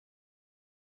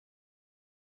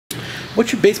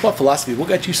What's your baseball philosophy? What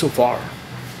got you so far?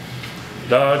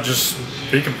 Just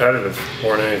be competitive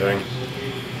more than anything.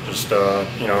 Just,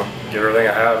 you know, give everything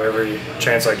I have every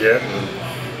chance I get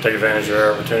and take advantage of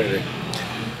every opportunity.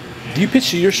 Do you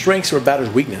pitch to your strengths or a batter's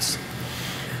weakness?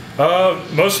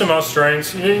 Most of my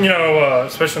strengths, you know,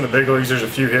 especially in the big leagues, there's a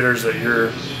few hitters that you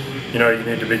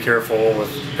need to be careful with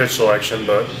pitch selection,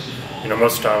 but, you know,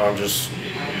 most of the time I'm just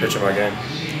pitching my game.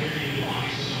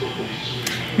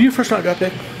 Were you a first-round draft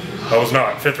pick? I was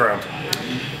not, 5th round.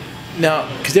 Now,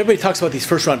 because everybody talks about these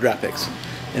first-round draft picks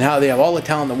and how they have all the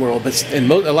talent in the world, but a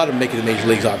lot of them make it to the major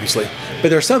leagues, obviously. But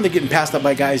there are some that are getting passed up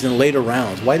by guys in later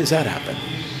rounds. Why does that happen?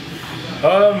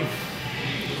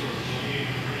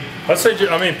 I'd say,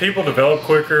 I mean, people develop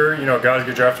quicker. You know, guys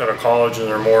get drafted out of college and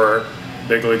they're more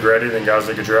big league ready than guys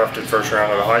that get drafted first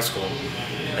round out of high school.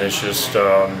 And it's just,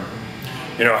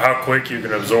 you know, how quick you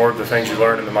can absorb the things you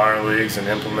learned in the minor leagues and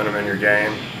implement them in your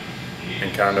game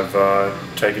and kind of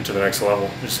take it to the next level.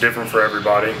 It's different for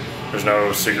everybody. There's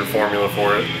no secret formula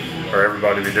for it, or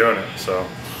everybody be doing it. So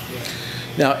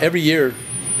now, every year,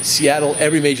 Seattle,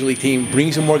 every major league team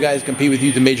brings in more guys to compete with you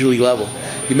at the major league level.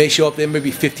 You may show up there,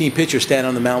 maybe 15 pitchers stand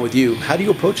on the mound with you. How do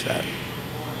you approach that?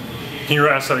 Can you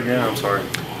ask that again? I'm sorry.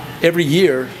 Every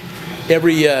year,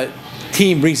 every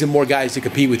team brings in more guys to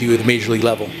compete with you at the major league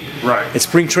level. Right. At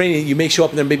spring training, you may show up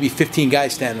and there may be 15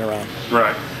 guys standing around.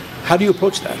 Right. How do you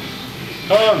approach that?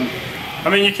 I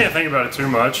mean, you can't think about it too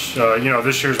much. You know,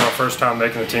 this year's my first time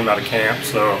making the team out of camp,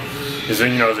 so it's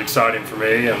exciting for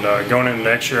me. And going into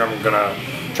next year, I'm gonna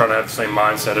try to have the same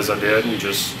mindset as I did and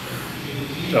just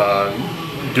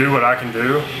do what I can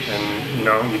do. And you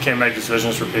know, you can't make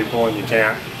decisions for people, and you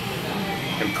can't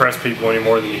impress people any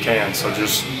more than you can. So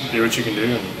just do what you can do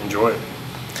and enjoy it.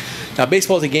 Now,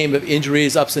 baseball is a game of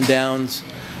injuries, ups and downs,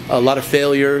 a lot of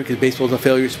failure, because baseball is a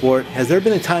failure sport. Has there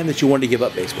been a time that you wanted to give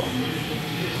up baseball?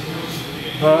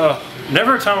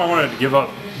 Never a time I wanted to give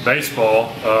up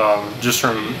baseball, just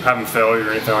from having failure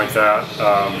or anything like that.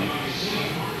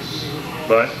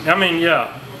 But I mean,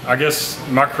 yeah, I guess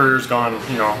my career's got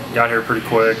here pretty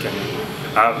quick,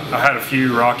 and I had a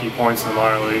few rocky points in the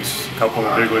minor leagues, a couple in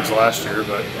the big leagues last year,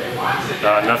 but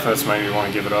nothing that's made me want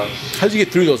to give it up. How did you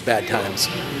get through those bad times?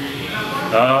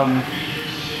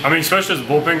 I mean, especially as a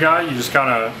bullpen guy, you just kind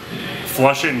of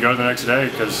flush it and go the next day,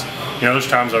 because you know there's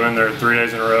times I'm in there 3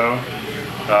 days in a row.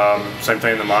 Same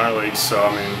thing in the minor leagues, so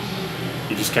I mean,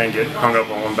 you just can't get hung up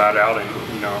on one bad outing.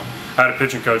 You know, I had a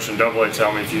pitching coach in AA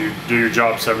tell me if you do your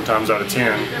job 7 times out of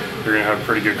 10, you're going to have a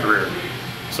pretty good career.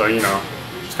 So you know,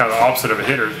 it's kind of the opposite of a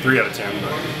hitter, 3 out of 10.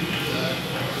 But.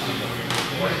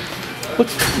 What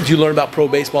did you learn about pro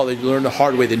baseball that you learned the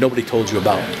hard way that nobody told you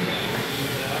about?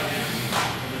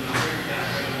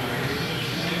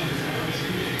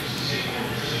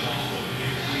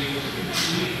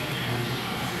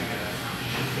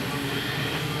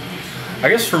 I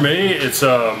guess for me, it's,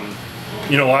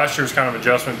 you know, last year was kind of an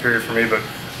adjustment period for me, but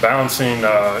balancing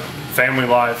family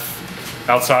life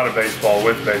outside of baseball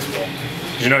with baseball.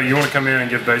 You know, you want to come in and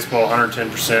give baseball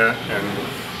 110%,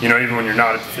 and, you know, even when you're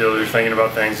not at the field, you're thinking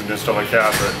about things and stuff like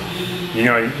that, but, you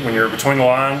know, when you're between the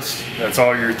lines, that's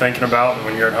all you're thinking about, and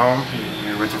when you're at home,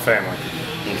 you're with your family.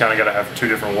 You kind of got to have 2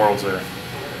 different worlds there.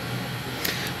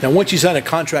 Now, once you sign a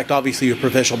contract, obviously you're a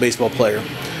professional baseball player,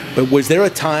 but was there a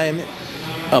time,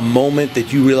 a moment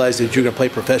that you realized that you're going to play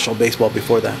professional baseball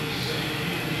before that?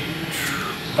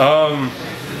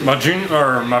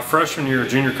 My freshman year of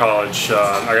junior college,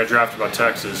 I got drafted by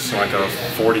Texas in like a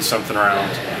 40-something round,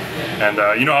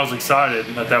 and you know, I was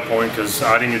excited at that point because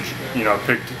I didn't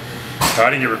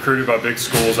get recruited by big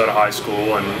schools out of high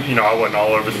school, and you know, I wasn't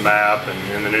all over the map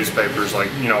and in the newspapers like,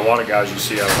 you know, a lot of guys you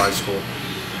see out of high school,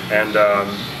 and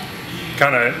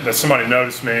kind of that somebody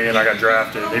noticed me and I got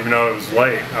drafted, even though it was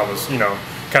late. I was, you know,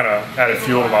 kind of added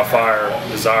fuel to my fire,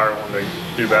 desire wanting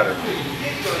to do better.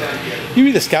 You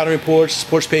read the scouting reports,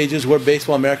 sports pages, where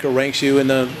Baseball America ranks you in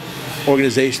the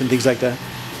organization, things like that?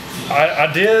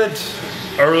 I did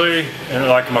early, in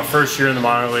like my first year in the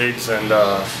minor leagues, and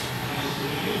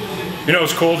you know, it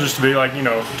was cool just to be like, you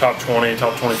know, top 20,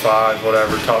 top 25,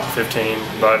 whatever, top 15.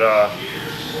 But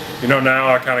you know,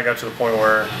 now I kind of got to the point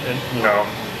where, you know,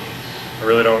 I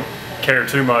really don't care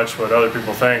too much what other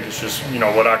people think. It's just, you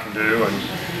know, what I can do, and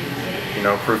you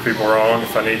know, prove people wrong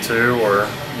if I need to, or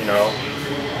you know,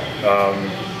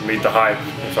 meet the hype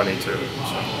if I need to.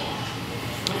 So.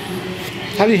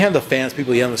 How do you handle the fans,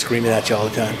 people yelling and screaming at you all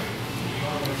the time?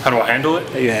 How do I handle it?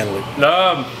 How do you handle it?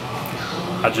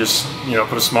 I just, you know,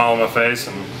 put a smile on my face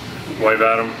and wave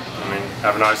at them. I mean,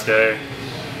 have a nice day.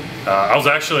 I was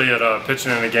actually at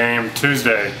pitching in a game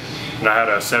Tuesday, and I had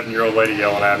a 7-year-old lady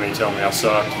yelling at me, telling me I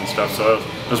sucked and stuff. So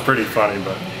it was pretty funny,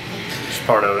 but. It's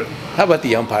part of it. How about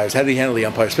the umpires? How do you handle the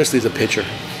umpires, especially as a pitcher?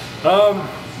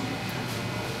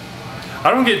 I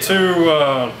don't get too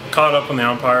caught up on the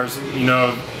umpires. You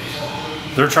know,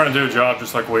 they're trying to do a job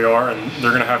just like we are, and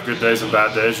they're going to have good days and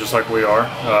bad days just like we are.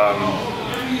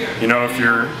 You know, if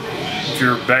you're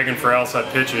begging for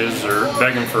outside pitches or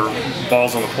begging for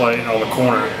balls on the plate on the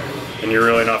corner, and you're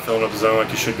really not filling up the zone like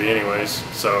you should be anyways.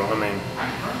 So, I mean,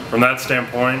 from that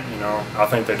standpoint, you know, I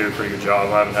think they do a pretty good job.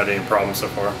 I haven't had any problems so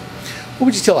far. What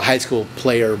would you tell a high school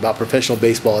player about professional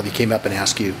baseball if he came up and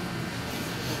asked you?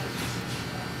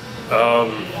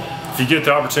 If you get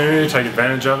the opportunity, take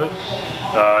advantage of it.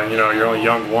 You know, you're only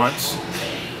young once,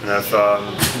 and if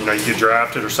you know, you get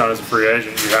drafted or signed as a free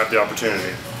agent, you have the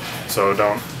opportunity. So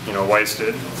don't, you know, waste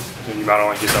it. You might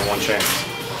only get that one chance.